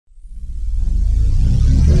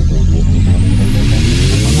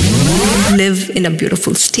live in a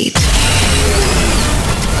beautiful state.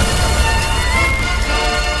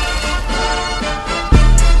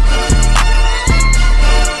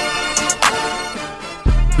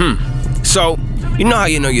 So, you know how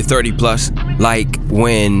you know you're 30 plus? Like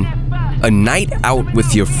when a night out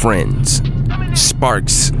with your friends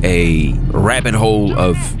sparks a rabbit hole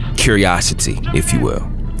of curiosity, if you will.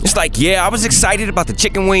 It's like, yeah, I was excited about the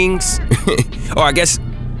chicken wings, or I guess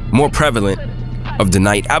more prevalent of the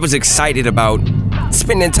night, I was excited about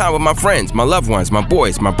spending time with my friends, my loved ones, my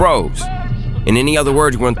boys, my bros, and any other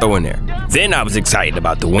words you want to throw in there. Then I was excited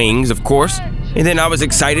about the wings, of course, and then I was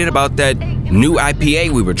excited about that new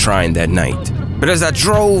IPA we were trying that night. But as I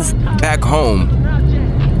drove back home,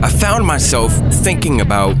 I found myself thinking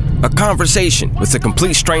about a conversation with a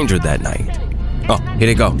complete stranger that night. Oh, here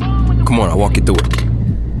they go. Come on, I'll walk you through it.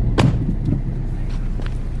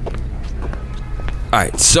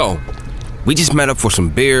 Alright, so we just met up for some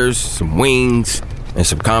beers, some wings, and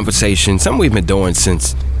some conversation. Something we've been doing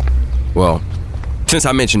since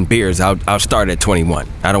I mentioned beers, I'll start at 21.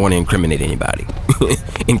 I don't want to incriminate anybody,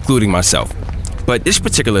 including myself. But this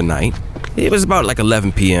particular night, it was about like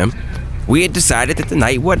 11 p.m. We had decided that the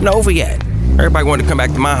night wasn't over yet. Everybody wanted to come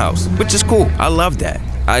back to my house, which is cool. I love that.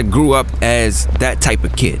 I grew up as that type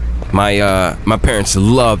of kid. My parents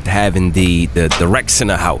loved having the rec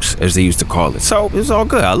center house, as they used to call it. So it was all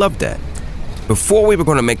good. I loved that. Before we were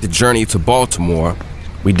going to make the journey to Baltimore,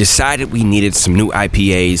 we decided we needed some new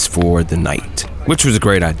IPAs for the night, which was a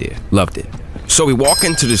great idea. Loved it. So we walk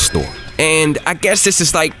into the store, and I guess this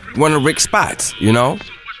is like one of Rick's spots, you know?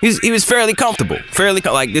 He was fairly comfortable,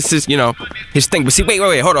 like this is, you know, his thing. But see, wait,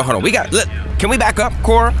 hold on. Can we back up,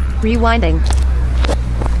 Cora? Rewinding.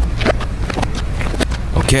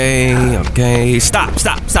 Okay, stop.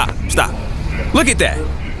 Look at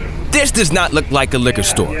that. This does not look like a liquor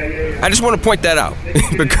store. I just want to point that out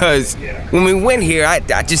because when we went here,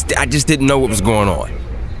 I just didn't know what was going on.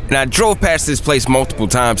 And I drove past this place multiple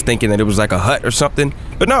times thinking that it was like a hut or something.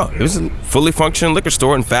 But no, it was a fully functioning liquor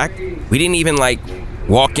store. In fact, we didn't even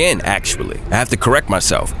walk in, actually. I have to correct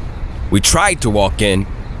myself. We tried to walk in,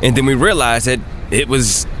 and then we realized that it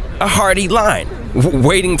was a hearty line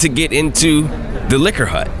waiting to get into the liquor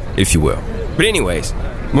hut, if you will. But anyways,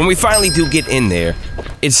 when we finally do get in there,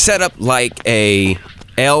 it's set up like a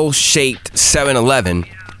L-shaped 7-Eleven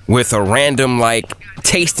with a random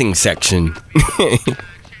tasting section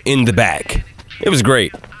in the back. It was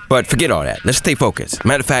great, but forget all that. Let's stay focused.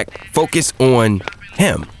 Matter of fact, focus on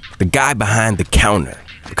him, the guy behind the counter,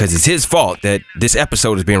 because it's his fault that this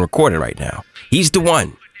episode is being recorded right now. He's the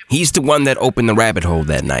one that opened the rabbit hole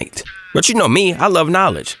that night. But you know me, I love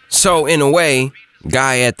knowledge. So in a way,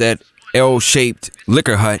 guy at that L-shaped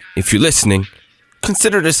liquor hut, if you're listening,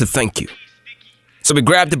 consider this a thank you. So we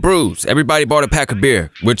grabbed the brews. Everybody bought a pack of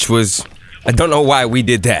beer, which was, I don't know why we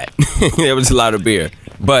did that. There was a lot of beer.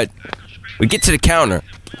 But we get to the counter,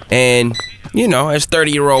 and, you know, as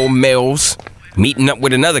 30-year-old males meeting up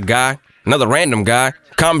with another random guy,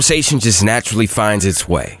 conversation just naturally finds its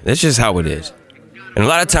way. That's just how it is. And a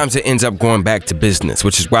lot of times it ends up going back to business,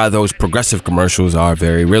 which is why those progressive commercials are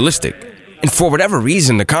very realistic. And for whatever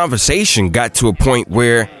reason, the conversation got to a point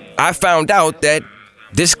where I found out that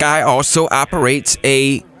this guy also operates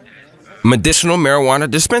a medicinal marijuana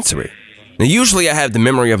dispensary. Now, usually I have the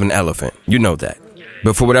memory of an elephant. You know that.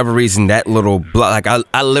 But for whatever reason, that little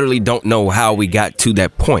I literally don't know how we got to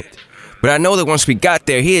that point. But I know that once we got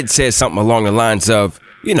there, he had said something along the lines of,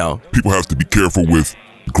 you know, people have to be careful with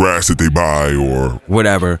grass that they buy or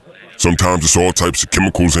whatever. Sometimes it's all types of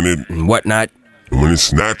chemicals in it and whatnot. And when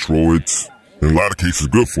it's natural, it's in a lot of cases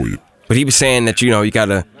good for you. But he was saying that, you know, you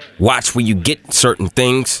gotta watch where you get certain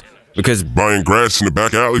things because buying grass in the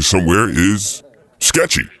back alley somewhere is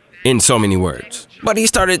sketchy. In so many words. But he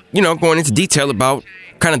started, you know, going into detail about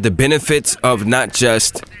kind of the benefits of not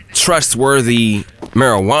just trustworthy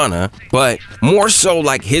marijuana, but more so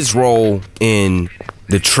like his role in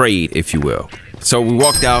the trade, if you will. So we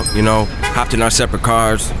walked out, you know, hopped in our separate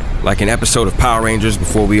cars, like an episode of Power Rangers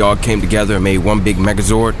before we all came together and made one big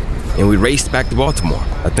Megazord, and we raced back to Baltimore.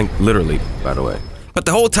 I think literally, by the way. But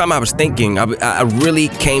the whole time I was thinking, I really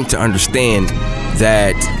came to understand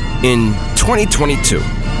that in 2022,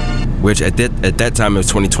 which at that time it was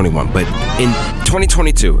 2021, but in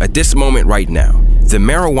 2022, at this moment right now, the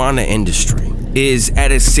marijuana industry is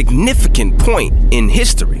at a significant point in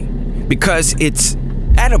history because it's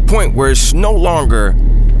at a point where it's no longer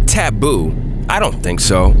taboo, I don't think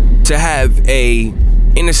so, to have a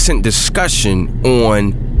innocent discussion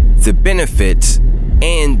on the benefits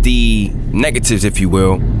and the negatives, if you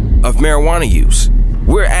will, of marijuana use.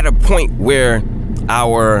 We're at a point where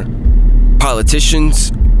our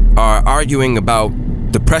politicians are arguing about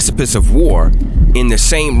the precipice of war in the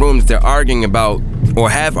same room that they're arguing about, or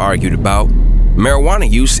have argued about, marijuana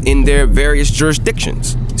use in their various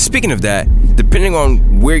jurisdictions. Speaking of that, depending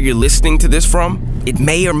on where you're listening to this from, it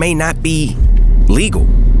may or may not be legal.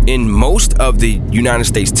 In most of the United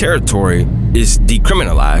States territory is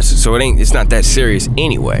decriminalized, so it's not that serious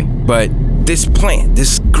anyway. But this plant,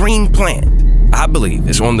 this green plant, I believe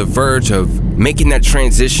is on the verge of making that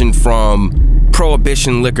transition from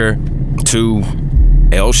prohibition liquor to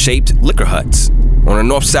L-shaped liquor huts on the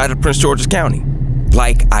north side of Prince George's County.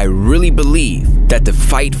 Like, I really believe that the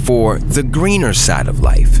fight for the greener side of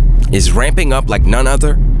life is ramping up like none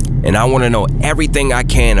other, and I want to know everything I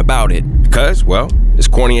can about it because, well, as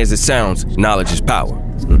corny as it sounds, knowledge is power.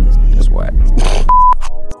 That's why.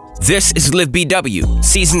 This is Live BW,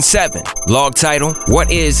 Season 7, log title,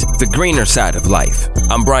 What is the Greener Side of Life?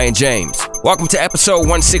 I'm Brian James. Welcome to episode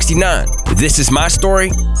 169. This is my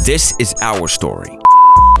story. This is our story.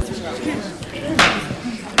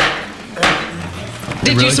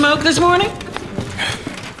 Did you smoke this morning?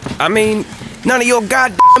 I mean, none of your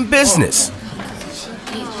goddamn business.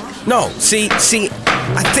 No, see,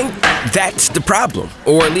 I think that's the problem.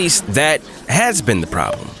 Or at least that has been the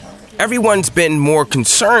problem. Everyone's been more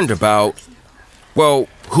concerned about, well,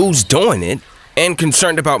 who's doing it, and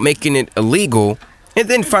concerned about making it illegal, and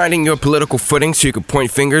then finding your political footing so you can point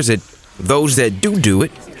fingers at those that do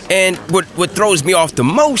it. And what throws me off the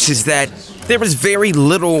most is that there is very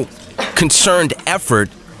little concerned effort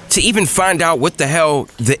to even find out what the hell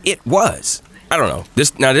the it was. I don't know.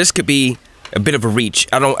 This could be a bit of a reach.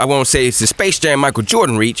 I won't say it's the Space Jam Michael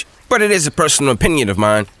Jordan reach, but it is a personal opinion of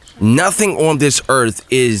mine. Nothing on this earth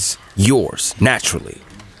is yours, naturally.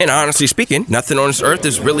 And honestly speaking, nothing on this earth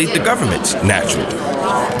is really the government's, naturally.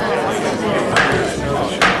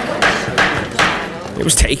 It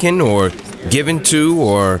was taken or given to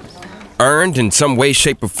or earned in some way,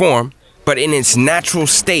 shape, or form, but in its natural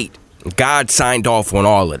state, God signed off on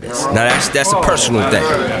all of this. Now that's a personal thing.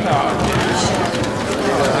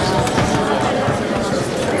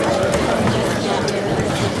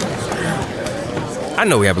 I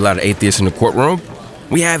know we have a lot of atheists in the courtroom.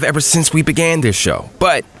 We have ever since we began this show.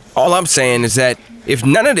 But all I'm saying is that if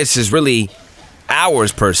none of this is really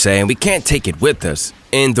ours per se, and we can't take it with us,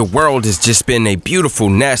 and the world has just been a beautiful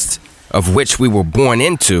nest of which we were born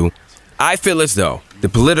into, I feel as though the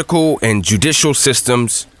political and judicial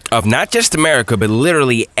systems of not just America, but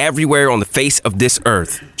literally everywhere on the face of this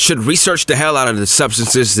earth should research the hell out of the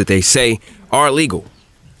substances that they say are legal.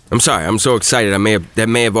 I'm sorry, I'm so excited. That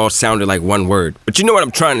may have all sounded like one word, but you know what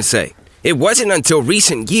I'm trying to say. It wasn't until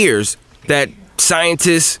recent years that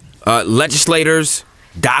scientists, legislators,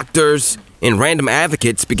 doctors, and random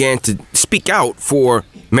advocates began to speak out for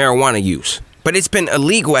marijuana use. But it's been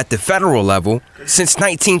illegal at the federal level since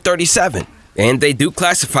 1937, and they do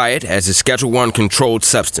classify it as a Schedule I controlled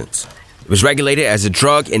substance. It was regulated as a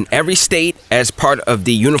drug in every state as part of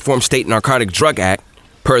the Uniform State Narcotic Drug Act,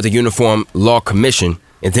 per the Uniform Law Commission.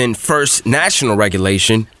 And then first national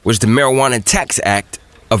regulation was the Marijuana Tax Act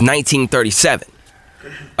of 1937.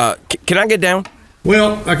 Can I get down?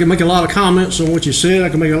 Well, I can make a lot of comments on what you said. I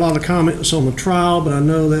can make a lot of comments on the trial, but I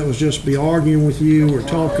know that was just be arguing with you or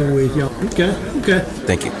talking with you. Okay.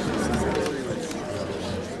 Thank you.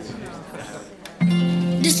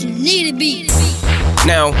 This need to be.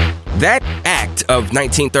 Now, that act of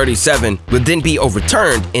 1937 would then be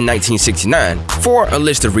overturned in 1969 for a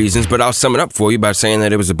list of reasons, but I'll sum it up for you by saying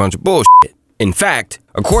that it was a bunch of bullshit. In fact,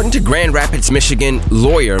 according to Grand Rapids, Michigan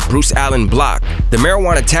lawyer Bruce Allen Block, the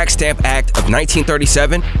Marijuana Tax Stamp Act of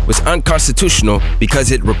 1937 was unconstitutional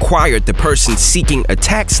because it required the person seeking a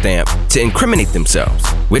tax stamp to incriminate themselves,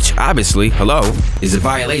 which obviously, is a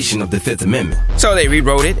violation of the Fifth Amendment. So they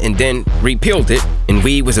rewrote it and then repealed it, and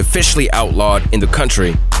weed was officially outlawed in the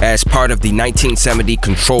country as part of the 1970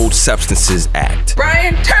 Controlled Substances Act.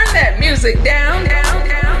 Brian, turn that music down.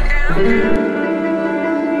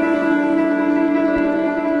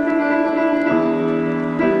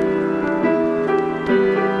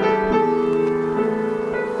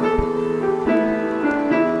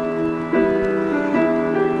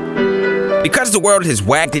 Because the world has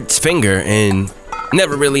wagged its finger and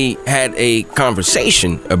never really had a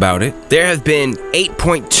conversation about it, there have been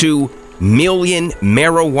 8.2 million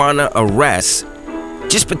marijuana arrests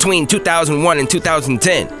just between 2001 and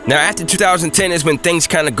 2010. Now, after 2010 is when things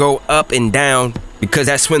kind of go up and down, because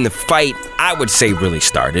that's when the fight, I would say, really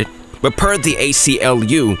started. But per the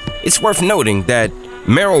ACLU, it's worth noting that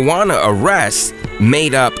marijuana arrests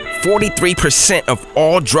made up 43% of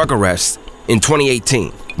all drug arrests in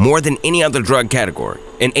 2018, more than any other drug category.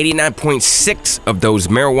 And 89.6% of those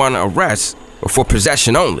marijuana arrests or for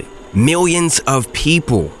possession only. Millions of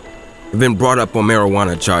people have been brought up on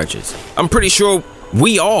marijuana charges. I'm pretty sure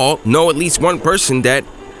we all know at least one person that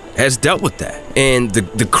has dealt with that. And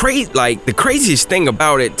the craziest thing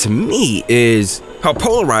about it to me is how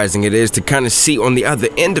polarizing it is to kind of see on the other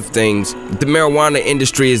end of things, the marijuana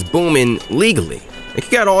industry is booming legally. Like,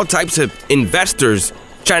 you got all types of investors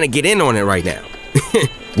trying to get in on it right now.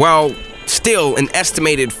 While still an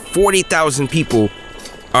estimated 40,000 people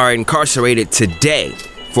are incarcerated today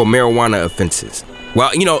for marijuana offenses.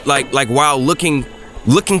 Well, while looking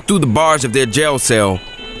through the bars of their jail cell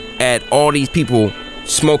at all these people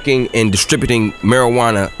smoking and distributing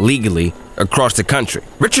marijuana legally across the country.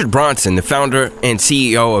 Richard Bronson, the founder and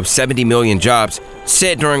CEO of 70 Million Jobs,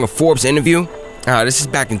 said during a Forbes interview, this is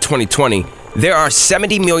back in 2020, there are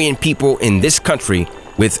 70 million people in this country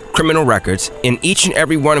with criminal records, and each and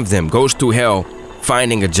every one of them goes through hell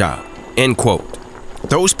finding a job. End quote.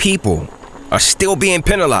 Those people are still being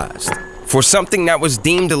penalized for something that was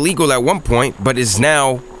deemed illegal at one point, but is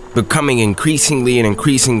now becoming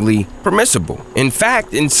increasingly permissible. In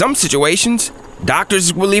fact, in some situations,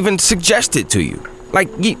 doctors will even suggest it to you. Like,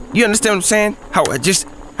 you understand what I'm saying?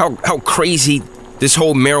 How crazy this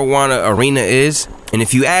whole marijuana arena is? And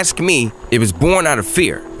if you ask me, it was born out of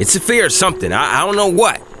fear. It's a fear of something. I don't know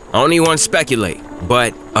what. I don't even want to speculate.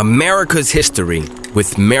 But America's history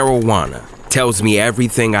with marijuana tells me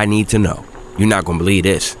everything I need to know. You're not going to believe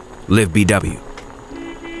this. Live BW.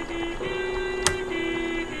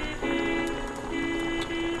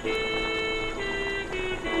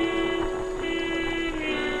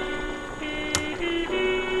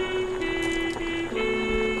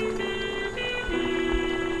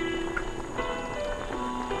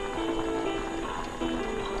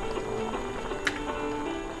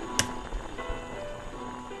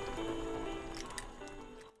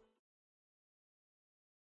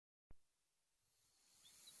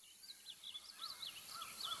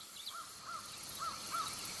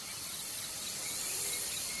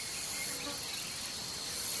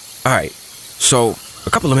 All right, so a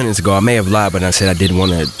couple of minutes ago, I may have lied when I said I didn't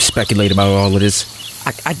want to speculate about all of this.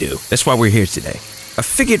 I do. That's why we're here today. I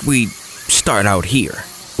figured we'd start out here.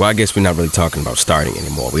 Well, I guess we're not really talking about starting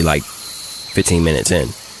anymore. We like 15 minutes in.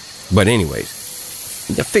 But anyways,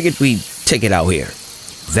 I figured we'd take it out here.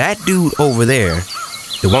 That dude over there,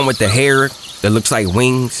 the one with the hair that looks like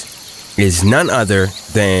wings, is none other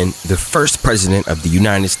than the first president of the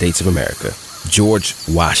United States of America, George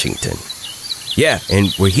Washington. Yeah,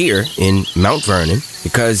 and we're here in Mount Vernon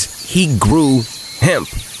because he grew hemp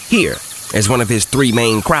here as one of his 3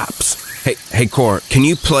 main crops. Hey, Cor, can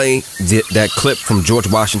you play that clip from George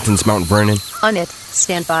Washington's Mount Vernon? On it.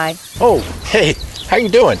 Stand by. Oh, hey, how you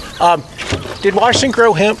doing? Did Washington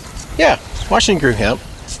grow hemp? Yeah, Washington grew hemp.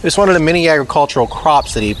 It was one of the many agricultural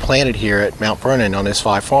crops that he planted here at Mount Vernon on his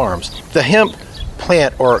 5 farms. The hemp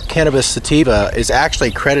plant, or Cannabis sativa, is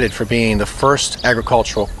actually credited for being the first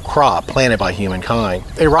agricultural crop planted by humankind.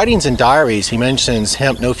 In writings and diaries, he mentions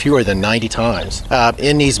hemp no fewer than 90 times.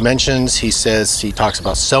 In these mentions, he talks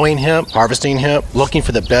about sowing hemp, harvesting hemp, looking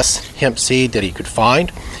for the best hemp seed that he could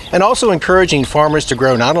find, and also encouraging farmers to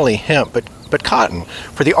grow not only hemp, but cotton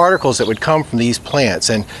for the articles that would come from these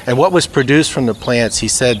plants. And what was produced from the plants, he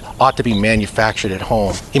said, ought to be manufactured at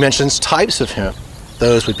home. He mentions types of hemp.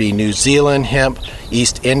 Those would be New Zealand hemp,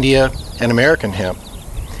 East India, and American hemp.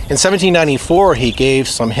 In 1794, he gave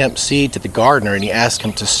some hemp seed to the gardener, and he asked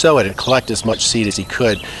him to sow it and collect as much seed as he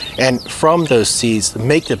could, and from those seeds,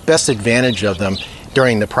 make the best advantage of them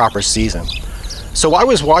during the proper season. So why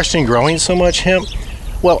was Washington growing so much hemp?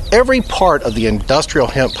 Well, every part of the industrial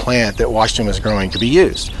hemp plant that Washington was growing could be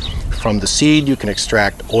used. From the seed, you can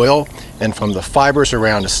extract oil, and from the fibers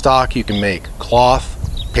around the stalk, you can make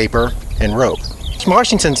cloth, paper, and rope.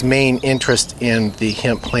 Washington's main interest in the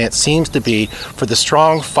hemp plant seems to be for the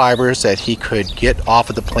strong fibers that he could get off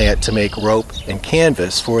of the plant to make rope and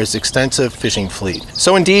canvas for his extensive fishing fleet.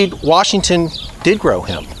 So indeed, Washington did grow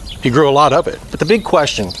hemp. He grew a lot of it. But the big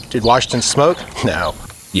question, did Washington smoke? No.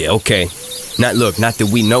 Yeah, okay. Not that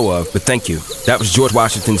we know of, but thank you. That was George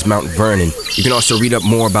Washington's Mount Vernon. You can also read up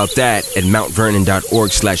more about that at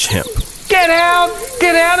mountvernon.org/hemp. Get out!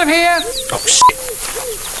 Get out of here! Oh, shit.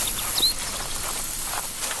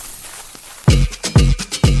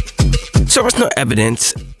 So there's no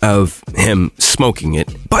evidence of him smoking it,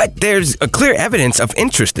 but there's a clear evidence of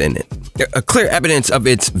interest in it. A clear evidence of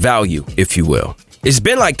its value, if you will. It's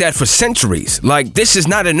been like that for centuries. Like, this is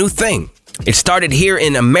not a new thing. It started here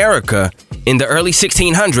in America in the early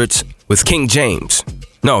 1600s with King James.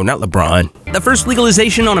 No, not LeBron. The first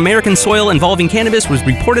legalization on American soil involving cannabis was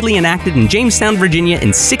reportedly enacted in Jamestown, Virginia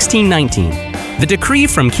in 1619. The decree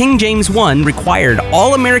from King James I required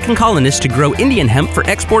all American colonists to grow Indian hemp for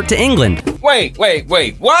export to England. Wait,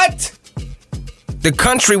 what? The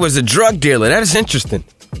country was a drug dealer. That is interesting.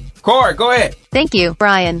 Corey, go ahead. Thank you,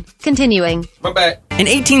 Brian. Continuing. My bad. In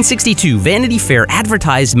 1862, Vanity Fair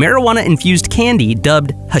advertised marijuana-infused candy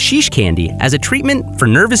dubbed hashish candy as a treatment for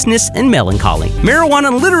nervousness and melancholy.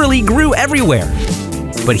 Marijuana literally grew everywhere.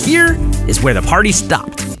 But here is where the party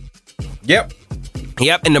stopped.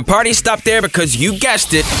 Yep, and the party stopped there because you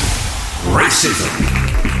guessed it, racism.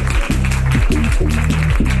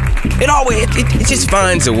 It just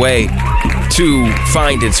finds a way to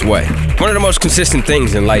find its way. One of the most consistent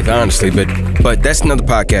things in life, honestly, but that's another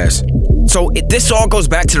podcast. So this all goes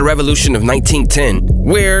back to the revolution of 1910,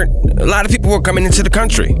 where a lot of people were coming into the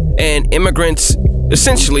country, and immigrants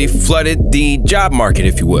essentially flooded the job market,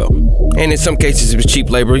 if you will. And in some cases, it was cheap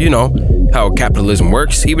labor. You know how capitalism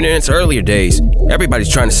works. Even in its earlier days,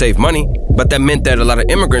 everybody's trying to save money, but that meant that a lot of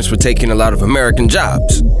immigrants were taking a lot of American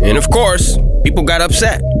jobs. And of course, people got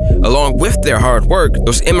upset. Along with their hard work,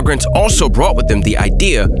 those immigrants also brought with them the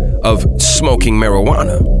idea of smoking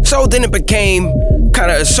marijuana. So then it became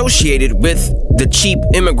kind of associated with the cheap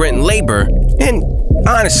immigrant labor. And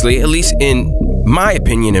honestly, at least in my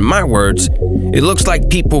opinion, in my words, it looks like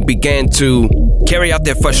people began to carry out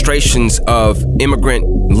their frustrations of immigrant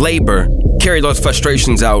labor, carry those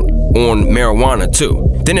frustrations out on marijuana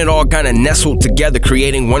too. Then it all kind of nestled together,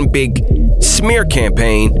 creating one big smear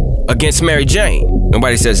campaign against Mary Jane.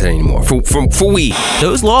 Nobody says that anymore. For weed.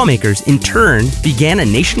 Those lawmakers, in turn, began a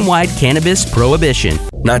nationwide cannabis prohibition.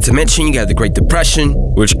 Not to mention, you got the Great Depression,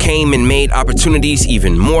 which came and made opportunities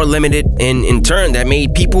even more limited, and in turn, that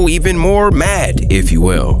made people even more mad, if you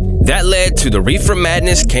will. That led to the Reefer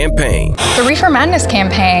Madness campaign. The Reefer Madness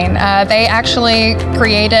campaign, they actually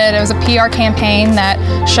created, it was a PR campaign that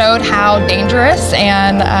showed how dangerous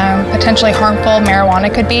and potentially harmful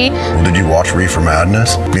marijuana could be. Well, did you watch Reefer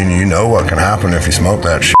Madness? I mean, you know what can happen if you smoke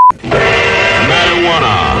that shit.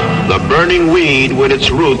 Marijuana, the burning weed with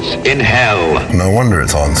its roots in hell. No wonder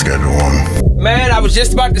it's on Schedule 1. Man, I was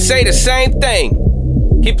just about to say the same thing.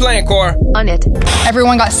 Keep playing, Cora. On it.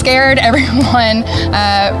 Everyone got scared. Everyone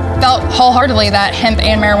felt wholeheartedly that hemp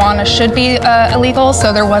and marijuana should be illegal,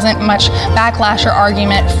 so there wasn't much backlash or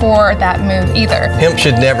argument for that move either. Hemp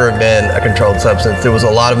should never have been a controlled substance. There was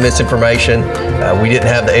a lot of misinformation. We didn't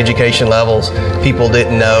have the education levels. People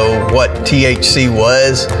didn't know what THC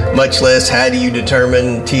was, much less how do you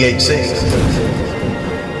determine THC.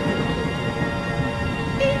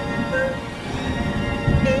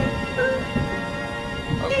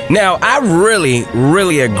 Now, I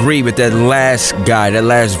really agree with that last guy, that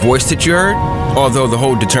last voice that you heard. Although the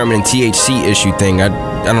whole determining THC issue thing, I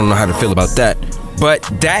don't know how to feel about that. But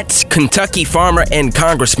that's Kentucky farmer and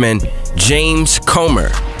Congressman James Comer.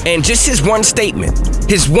 And just his one statement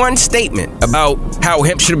about how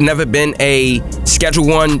hemp should have never been a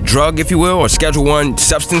Schedule I drug, if you will, or Schedule I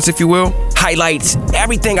substance, if you will, highlights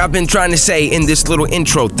everything I've been trying to say in this little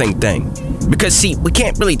intro thing. Because, see, we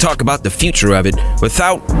can't really talk about the future of it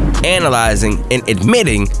without analyzing and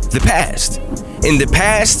admitting the past. And the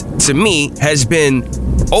past, to me, has been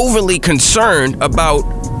overly concerned about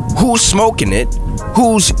who's smoking it,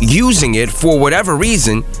 who's using it for whatever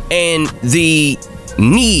reason, and the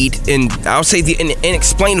need, and I'll say the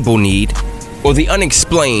inexplainable need, or the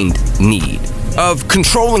unexplained need, of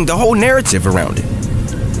controlling the whole narrative around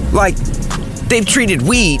it. Like, they've treated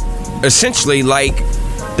weed essentially like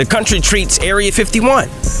the country treats Area 51.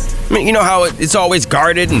 I mean, you know how it's always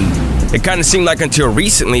guarded, and it kind of seemed like until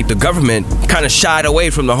recently the government kind of shied away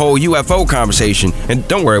from the whole UFO conversation. And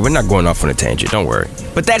don't worry, we're not going off on a tangent, don't worry.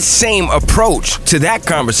 But that same approach to that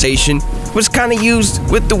conversation was kind of used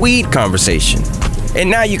with the weed conversation. And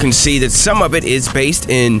now you can see that some of it is based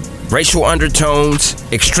in racial undertones,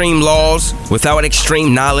 extreme laws without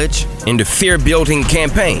extreme knowledge, and a fear-building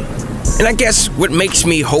campaign. And I guess what makes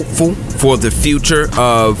me hopeful for the future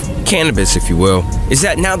of cannabis, if you will, is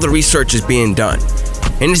that now the research is being done.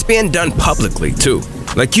 And it's being done publicly, too.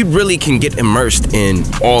 Like, you really can get immersed in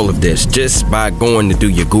all of this just by going to do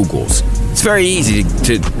your Googles. It's very easy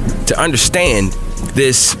to understand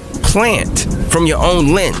this plant from your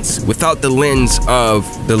own lens, without the lens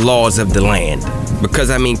of the laws of the land. Because,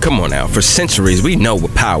 I mean, come on now, for centuries, we know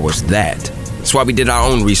what powers that. That's why we did our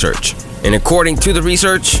own research. And according to the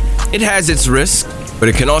research, it has its risks, but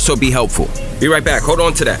it can also be helpful. Be right back. Hold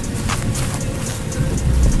on to that.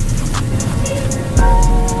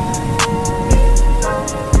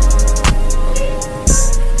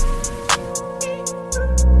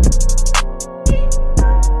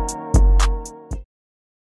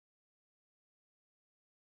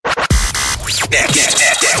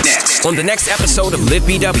 Next. On the next episode of Live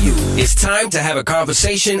BW, it's time to have a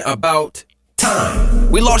conversation about time.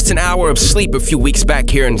 We lost an hour of sleep a few weeks back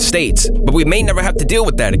here in the States, but we may never have to deal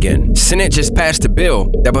with that again. Senate just passed a bill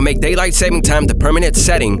that will make daylight saving time the permanent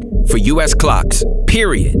setting for U.S. clocks,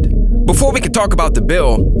 period. Before we can talk about the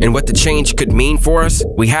bill and what the change could mean for us,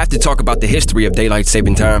 we have to talk about the history of daylight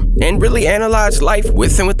saving time and really analyze life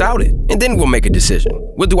with and without it. And then we'll make a decision.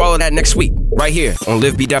 We'll do all of that next week, right here on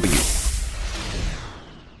Live BW.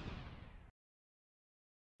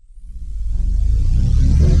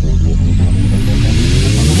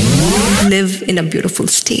 Live in a beautiful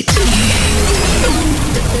state. The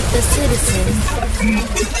citizen.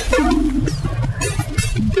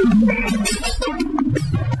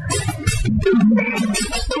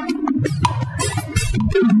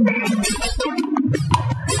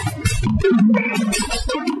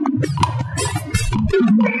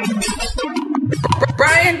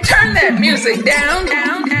 Brian, turn that music down.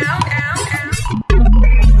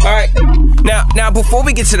 All right. Now, before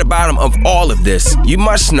we get to the bottom of all of this, you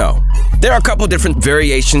must know there are a couple different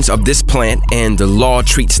variations of this plant, and the law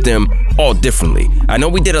treats them all differently. I know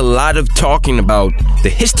we did a lot of talking about the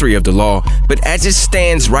history of the law, but as it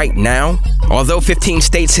stands right now, although 15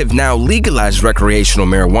 states have now legalized recreational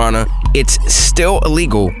marijuana, it's still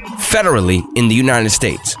illegal federally in the United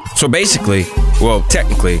States. So basically, well,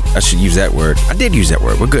 technically, I should use that word. I did use that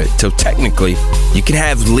word. We're good. So technically, you can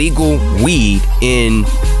have legal weed in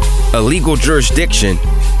a legal jurisdiction,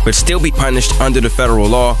 but still be punished under the federal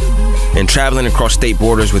law, and traveling across state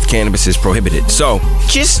borders with cannabis is prohibited. So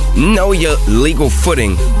just know your legal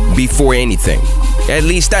footing before anything. At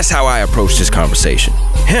least that's how I approach this conversation.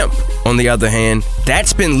 Hemp, on the other hand,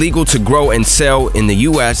 that's been legal to grow and sell in the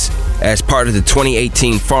U.S. as part of the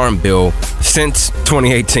 2018 Farm Bill since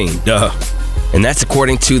 2018. Duh. And that's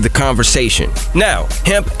according to The Conversation. Now,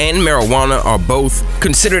 hemp and marijuana are both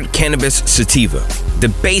considered cannabis sativa. The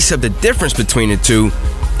base of the difference between the two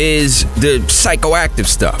is the psychoactive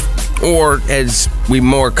stuff, or as we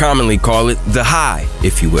more commonly call it, the high,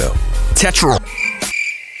 if you will. Tetra.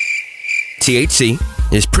 THC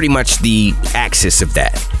is pretty much the axis of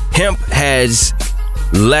that. Hemp has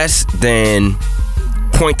less than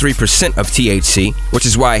 0.3% of THC, which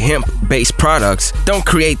is why hemp-based products don't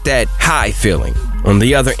create that high feeling. On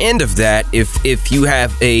the other end of that, if you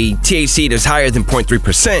have a THC that's higher than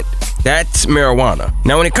 0.3%, that's marijuana.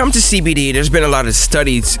 Now, when it comes to CBD, there's been a lot of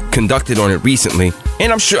studies conducted on it recently,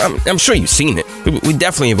 and I'm sure you've seen it. We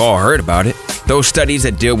definitely have all heard about it. Those studies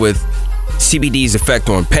that deal with CBD's effect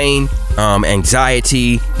on pain,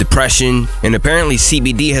 anxiety, depression, and apparently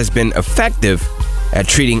CBD has been effective at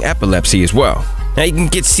treating epilepsy as well. Now, you can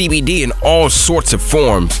get CBD in all sorts of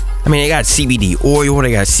forms. I mean, they got CBD oil,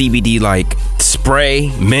 they got CBD like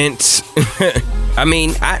spray, mints. I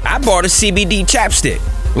mean, I bought a CBD chapstick.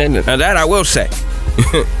 Now that I will say.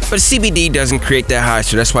 But CBD doesn't create that high,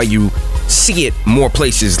 so that's why you see it more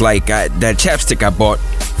places. Like that chapstick I bought,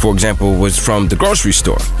 for example, was from the grocery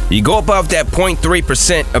store. You go above that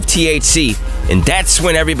 0.3% of THC, and that's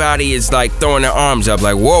when everybody is like throwing their arms up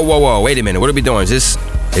like, whoa, wait a minute, what are we doing?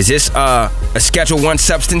 Is this a Schedule 1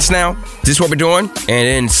 substance now? Is this what we're doing? And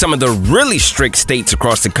in some of the really strict states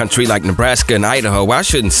across the country, like Nebraska and Idaho, well, I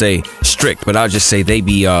shouldn't say strict, but I'll just say they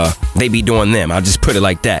be doing them. I'll just put it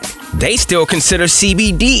like that. They still consider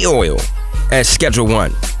CBD oil as Schedule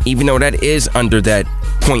 1, even though that is under that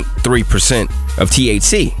 0.3% of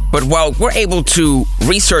THC. But while we're able to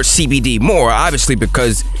research CBD more, obviously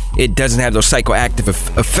because it doesn't have those psychoactive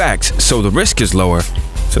effects, so the risk is lower,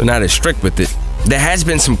 so not as strict with it. There has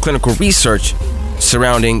been some clinical research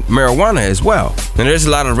surrounding marijuana as well. And there's a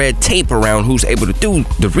lot of red tape around who's able to do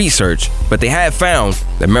the research, but they have found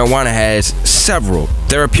that marijuana has several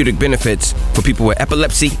therapeutic benefits for people with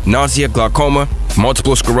epilepsy, nausea, glaucoma,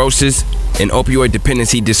 multiple sclerosis, and opioid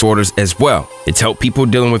dependency disorders as well. It's helped people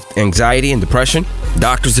dealing with anxiety and depression.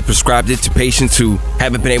 Doctors have prescribed it to patients who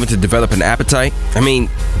haven't been able to develop an appetite. I mean,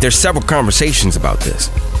 there's several conversations about this.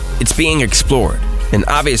 It's being explored. And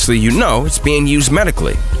obviously, it's being used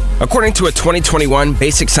medically. According to a 2021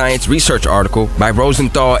 Basic Science research article by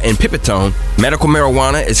Rosenthal and Pipitone, medical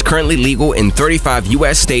marijuana is currently legal in 35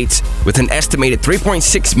 U.S. states with an estimated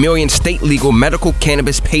 3.6 million state legal medical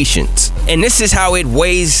cannabis patients. And this is how it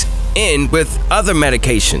weighs in with other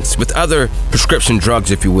medications, with other prescription drugs,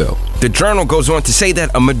 if you will. The journal goes on to say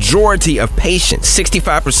that a majority of patients,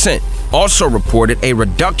 65%, also reported a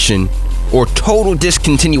reduction or total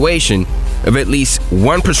discontinuation of at least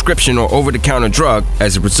one prescription or over-the-counter drug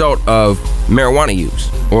as a result of marijuana use,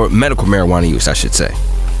 or medical marijuana use, I should say.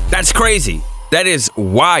 That's crazy. That is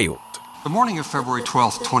wild. The morning of February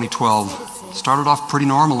 12th, 2012 started off pretty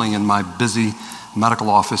normally in my busy medical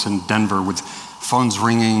office in Denver with phones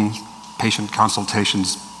ringing, patient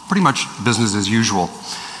consultations, pretty much business as usual.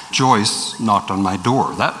 Joyce knocked on my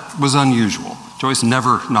door. That was unusual. Joyce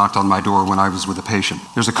never knocked on my door when I was with a patient.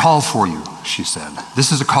 "There's a call for you," she said.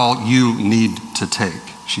 "This is a call you need to take,"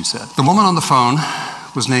 she said. The woman on the phone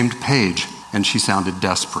was named Paige, and she sounded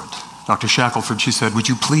desperate. "Dr. Shackelford," she said, "would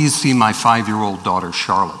you please see my 5-year-old daughter,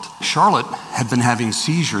 Charlotte?" Charlotte had been having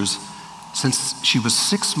seizures since she was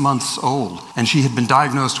 6 months old, and she had been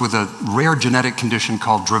diagnosed with a rare genetic condition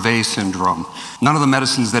called Dravet syndrome. None of the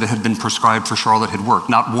medicines that had been prescribed for Charlotte had worked,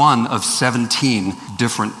 not one of 17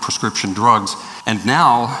 different prescription drugs, and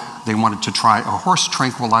now they wanted to try a horse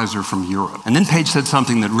tranquilizer from Europe. And then Paige said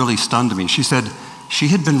something that really stunned me. She said she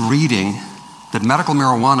had been reading that medical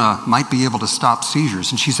marijuana might be able to stop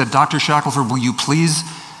seizures, and she said, "Dr. Shackelford, will you please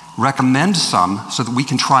recommend some so that we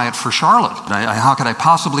can try it for Charlotte? How could I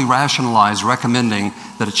possibly rationalize recommending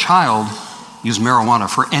that a child use marijuana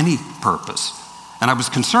for any purpose?" And I was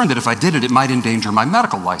concerned that if I did it, it might endanger my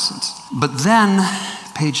medical license. But then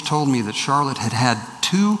Paige told me that Charlotte had had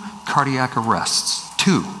 2 cardiac arrests,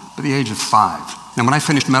 2, at the age of 5. And when I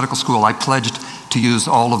finished medical school, I pledged to use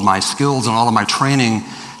all of my skills and all of my training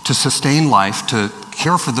to sustain life, to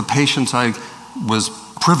care for the patients I was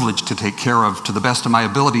privileged to take care of to the best of my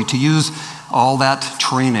ability, to use all that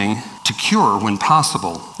training to cure when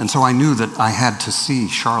possible. And so I knew that I had to see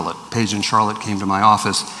Charlotte. Paige and Charlotte came to my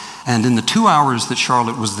office, and in the 2 hours that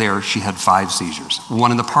Charlotte was there, she had 5 seizures.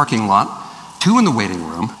 1 in the parking lot, 2 in the waiting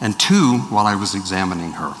room, and 2 while I was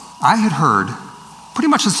examining her. I had heard pretty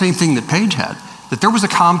much the same thing that Paige had, that there was a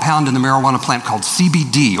compound in the marijuana plant called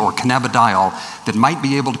CBD, or cannabidiol, that might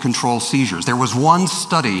be able to control seizures. There was one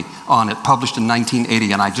study on it published in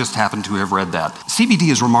 1980, and I just happened to have read that.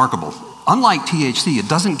 CBD is remarkable. Unlike THC, it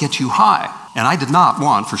doesn't get you high, and I did not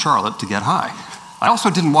want for Charlotte to get high. I also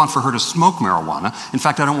didn't want for her to smoke marijuana. In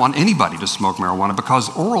fact, I don't want anybody to smoke marijuana because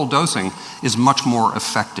oral dosing is much more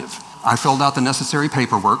effective. I filled out the necessary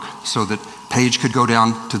paperwork so that Paige could go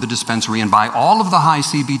down to the dispensary and buy all of the high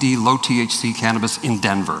CBD, low THC cannabis in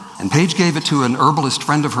Denver. And Paige gave it to an herbalist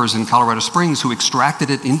friend of hers in Colorado Springs who extracted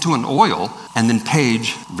it into an oil, and then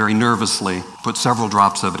Paige, very nervously, put several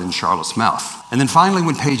drops of it in Charlotte's mouth. And then finally,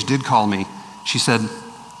 when Paige did call me, she said,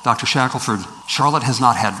 "Dr. Shackelford, Charlotte has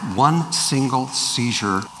not had one single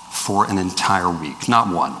seizure for an entire week. Not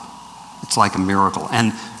one. It's like a miracle."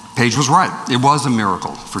 And Paige was right. It was a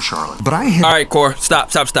miracle for Charlotte. But all right, Core,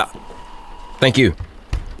 stop. Thank you.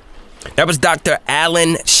 That was Dr.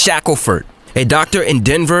 Alan Shackelford, a doctor in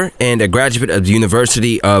Denver and a graduate of the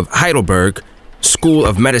University of Heidelberg School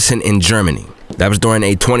of Medicine in Germany. That was during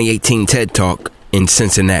a 2018 TED Talk in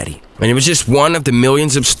Cincinnati. And it was just one of the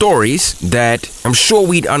millions of stories that I'm sure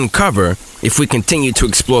we'd uncover if we continue to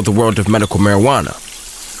explore the world of medical marijuana.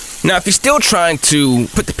 Now, if you're still trying to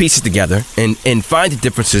put the pieces together and find the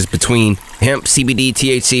differences between hemp, CBD,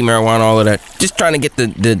 THC, marijuana, all of that, just trying to get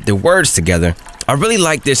the words together, I really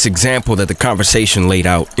like this example that The Conversation laid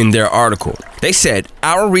out in their article. They said,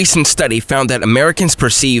 "Our recent study found that Americans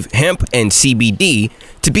perceive hemp and CBD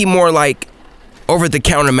to be more like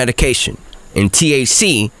over-the-counter medication and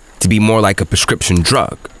THC to be more like a prescription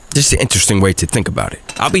drug." Just an interesting way to think about it.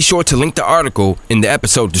 I'll be sure to link the article in the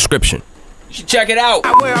episode description. You should check it out.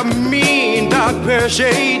 I wear a mean dark pair of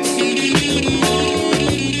shades,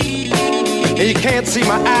 and you can't see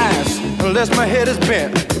my eyes unless my head is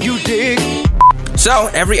bent. You dig? So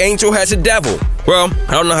every angel has a devil. Well,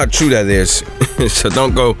 I don't know how true that is, so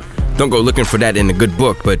don't go looking for that in a good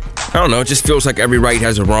book. But I don't know. It just feels like every right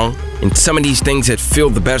has a wrong, and some of these things that feel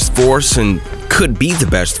the best for us and could be the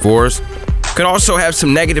best for us could also have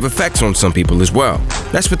some negative effects on some people as well.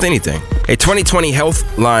 That's with anything. A 2020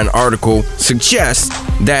 Healthline article suggests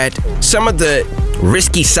that some of the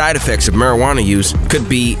risky side effects of marijuana use could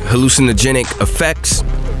be hallucinogenic effects,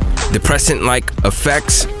 depressant-like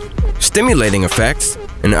effects, stimulating effects,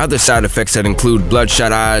 and other side effects that include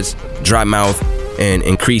bloodshot eyes, dry mouth, and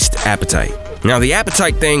increased appetite. Now, the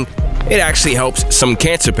appetite thing, it actually helps some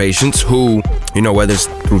cancer patients who, whether it's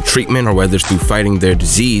through treatment or whether it's through fighting their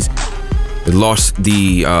disease, they lost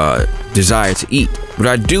the desire to eat. But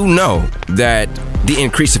I do know that the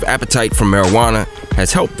increase of appetite from marijuana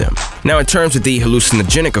has helped them. Now, in terms of the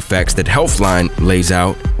hallucinogenic effects that Healthline lays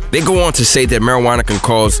out, they go on to say that marijuana can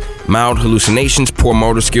cause mild hallucinations, poor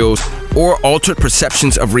motor skills, or altered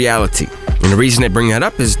perceptions of reality. And the reason they bring that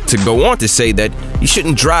up is to go on to say that you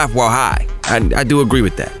shouldn't drive while high. I do agree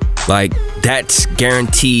with that. Like, that's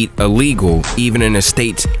guaranteed illegal, even in a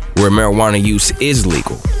state where marijuana use is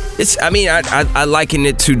legal. I liken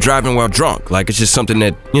it to driving while drunk. Like, it's just something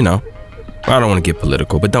that, I don't want to get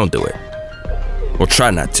political, but don't do it. Or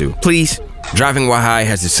try not to. Please, driving while high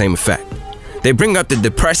has the same effect. They bring up the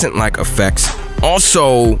depressant-like effects,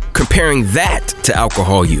 also comparing that to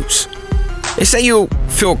alcohol use. They say you'll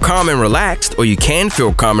feel calm and relaxed, or you can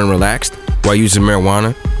feel calm and relaxed while using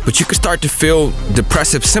marijuana, but you can start to feel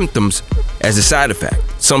depressive symptoms as a side effect.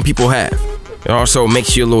 Some people have. It also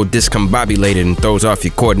makes you a little discombobulated and throws off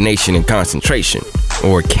your coordination and concentration.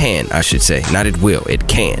 Or it can, I should say. Not it will, it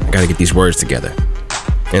can. I gotta get these words together.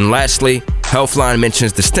 And lastly, Healthline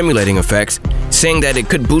mentions the stimulating effects, saying that it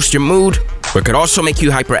could boost your mood, but it could also make you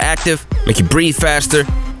hyperactive, make you breathe faster,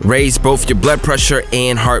 raise both your blood pressure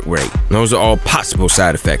and heart rate. Those are all possible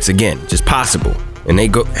side effects. Again, just possible. And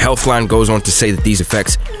Healthline goes on to say that these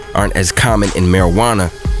effects aren't as common in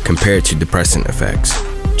marijuana compared to depressant effects.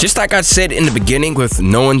 Just like I said in the beginning with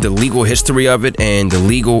knowing the legal history of it and the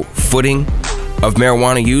legal footing of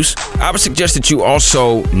marijuana use, I would suggest that you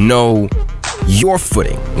also know your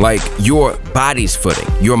footing, like your body's footing,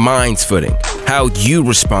 your mind's footing, how you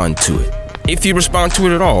respond to it. If you respond to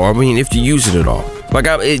it at all, I mean, if you use it at all. Like,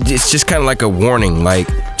 it's just kind of like a warning, like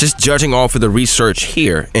just judging off of the research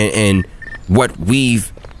here and what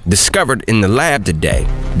we've discovered in the lab today,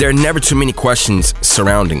 there are never too many questions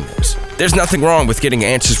surrounding this. There's nothing wrong with getting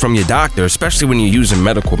answers from your doctor, especially when you're using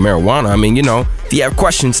medical marijuana. I mean, you know, if you have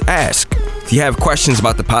questions, ask. If you have questions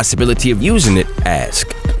about the possibility of using it,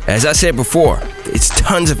 ask. As I said before, it's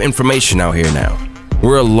tons of information out here now.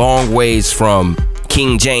 We're a long ways from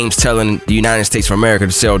King James telling the United States of America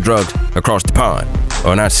to sell drugs across the pond.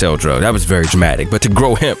 Or not sell drugs, that was very dramatic, but to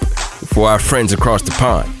grow hemp for our friends across the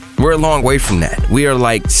pond. We're a long way from that. We are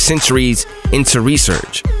like centuries into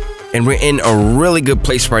research. And we're in a really good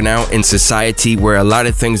place right now in society where a lot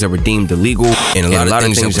of things that were deemed illegal and a lot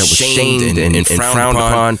of things that were shamed and frowned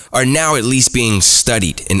upon are now at least being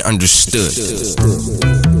studied and understood.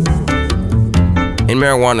 And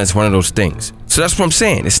marijuana is one of those things. So that's what I'm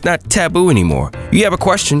saying. It's not taboo anymore. You have a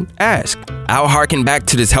question, ask. I'll harken back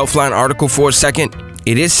to this Healthline article for a second.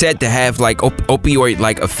 It is said to have like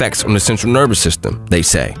opioid-like effects on the central nervous system, they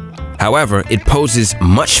say. However, it poses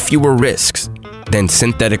much fewer risks than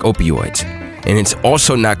synthetic opioids, and it's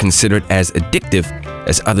also not considered as addictive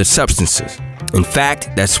as other substances. In fact,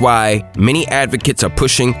 that's why many advocates are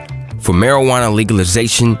pushing for marijuana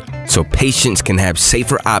legalization so patients can have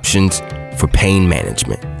safer options for pain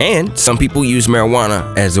management. And some people use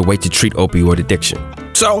marijuana as a way to treat opioid addiction.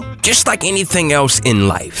 So, just like anything else in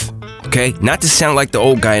life, okay? Not to sound like the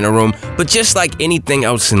old guy in the room, but just like anything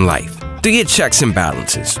else in life. Do your checks and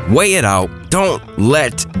balances. Weigh it out. Don't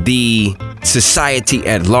let the society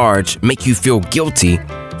at large make you feel guilty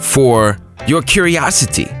for your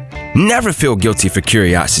curiosity. Never feel guilty for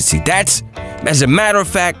curiosity. As a matter of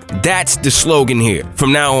fact, that's the slogan here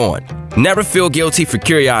from now on. Never feel guilty for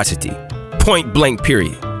curiosity. Point blank,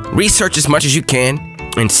 period. Research as much as you can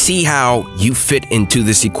and see how you fit into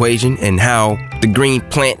this equation and how the green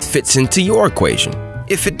plant fits into your equation.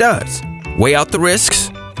 If it does, weigh out the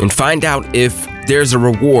risks and find out if there's a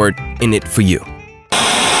reward in it for you.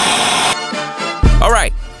 All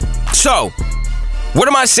right, so what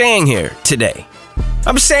am I saying here today?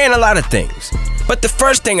 I'm saying a lot of things, but the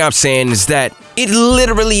first thing I'm saying is that it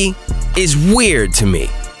literally is weird to me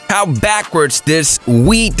how backwards this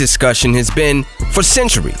weed discussion has been for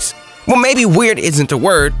centuries. Well, maybe weird isn't a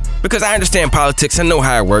word, because I understand politics, I know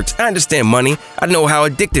how it works, I understand money, I know how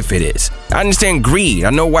addictive it is, I understand greed, I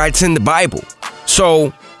know why it's in the Bible.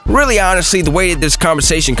 So, really honestly, the way that this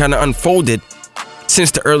conversation kind of unfolded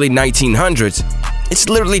since the early 1900s, it's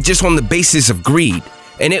literally just on the basis of greed.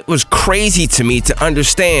 And it was crazy to me to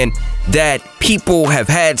understand that people have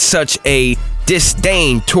had such a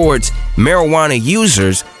disdain towards marijuana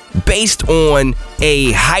users based on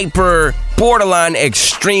a hyper borderline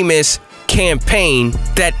extremist campaign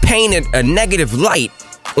that painted a negative light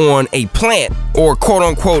on a plant or quote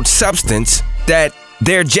unquote substance that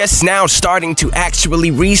they're just now starting to actually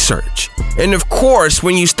research. And of course,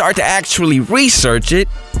 when you start to actually research it,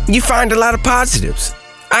 you find a lot of positives.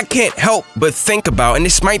 I can't help but think about, and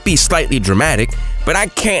this might be slightly dramatic, but I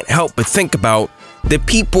can't help but think about the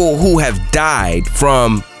people who have died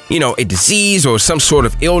from, a disease or some sort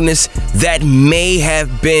of illness that may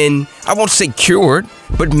have been, I won't say cured,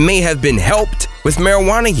 but may have been helped with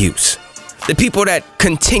marijuana use. The people that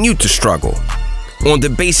continue to struggle on the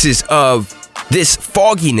basis of this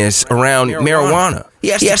fogginess around marijuana.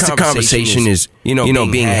 Yes, the conversation is,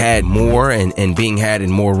 being had more and being had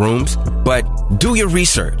in more rooms. But do your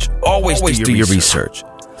research. Always do your research.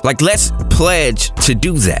 Like, let's pledge to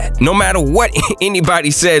do that. No matter what anybody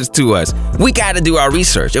says to us, we got to do our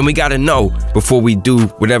research. And we got to know before we do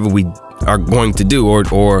whatever we are going to do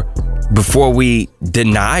or before we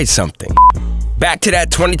deny something. Back to that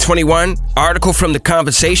 2021 article from The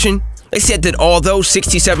Conversation, they said that although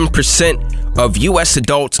 67% of U.S.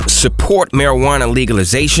 adults support marijuana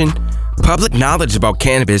legalization, public knowledge about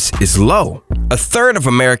cannabis is low. A third of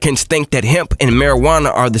Americans think that hemp and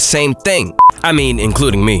marijuana are the same thing. I mean,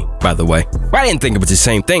 including me, by the way. I didn't think it was the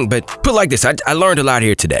same thing, but put it like this, I learned a lot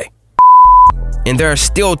here today. And there are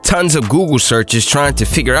still tons of Google searches trying to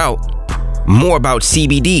figure out more about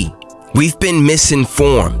CBD. We've been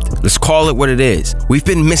misinformed. Let's call it what it is. We've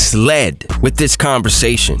been misled with this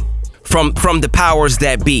conversation. From the powers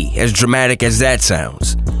that be, as dramatic as that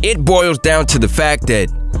sounds. It boils down to the fact that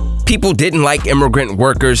people didn't like immigrant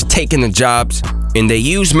workers taking the jobs, and they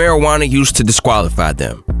used marijuana use to disqualify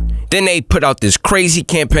them. Then they put out this crazy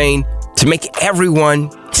campaign to make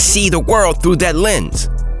everyone see the world through that lens.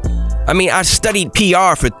 I mean, I studied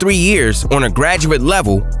PR for 3 years on a graduate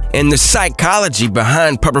level, and the psychology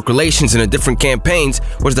behind public relations and the different campaigns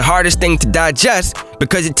was the hardest thing to digest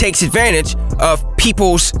because it takes advantage of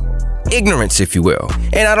people's ignorance, if you will.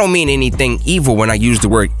 And I don't mean anything evil when I use the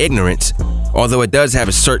word ignorance, although it does have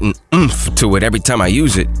a certain oomph to it every time I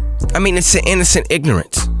use it. I mean, it's an innocent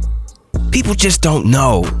ignorance. People just don't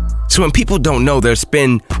know. So when people don't know, there's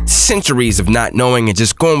been centuries of not knowing and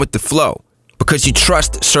just going with the flow because you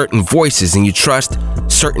trust certain voices and you trust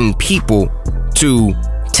certain people to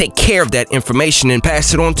take care of that information and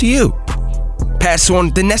pass it on to you. Pass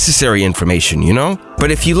on the necessary information, you know? But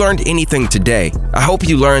if you learned anything today, I hope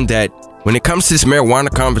you learned that when it comes to this marijuana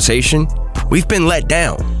conversation, we've been let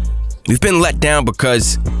down. We've been let down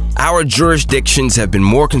because our jurisdictions have been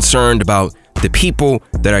more concerned about the people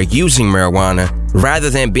that are using marijuana rather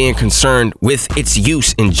than being concerned with its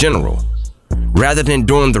use in general. Rather than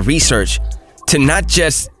doing the research to not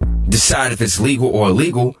just decide if it's legal or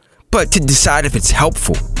illegal, but to decide if it's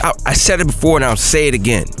helpful. I said it before and I'll say it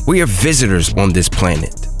again. We are visitors on this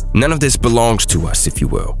planet. None of this belongs to us, if you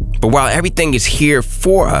will. But while everything is here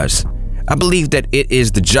for us, I believe that it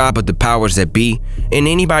is the job of the powers that be and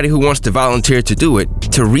anybody who wants to volunteer to do it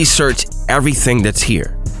to research everything that's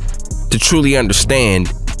here, to truly understand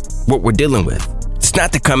what we're dealing with. It's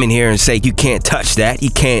not to come in here and say you can't touch that,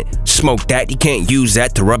 you can't smoke that, you can't use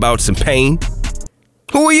that to rub out some pain.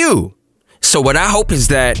 Who are you? So what I hope is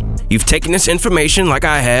that you've taken this information like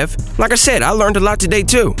I have. Like I said, I learned a lot today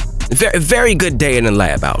too. A very good day in the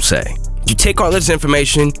lab, I'll say. You take all this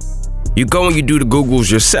information, you go and you do the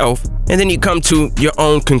Googles yourself, and then you come to your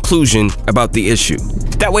own conclusion about the issue.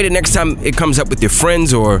 That way the next time it comes up with your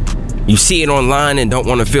friends or you see it online and don't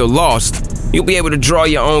want to feel lost, you'll be able to draw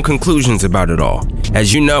your own conclusions about it all.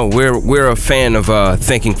 As you know, we're a fan of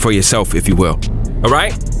thinking for yourself, if you will. All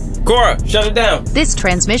right? Cora, shut it down. This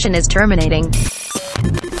transmission is terminating.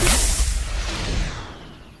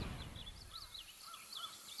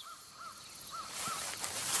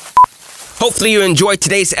 Hopefully you enjoyed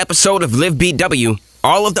today's episode of Live BW.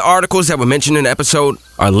 All of the articles that were mentioned in the episode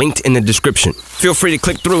are linked in the description. Feel free to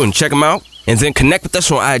click through and check them out, and then connect with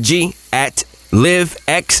us on IG at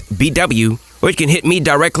LiveXBW, or you can hit me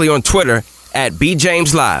directly on Twitter at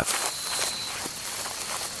BJamesLive.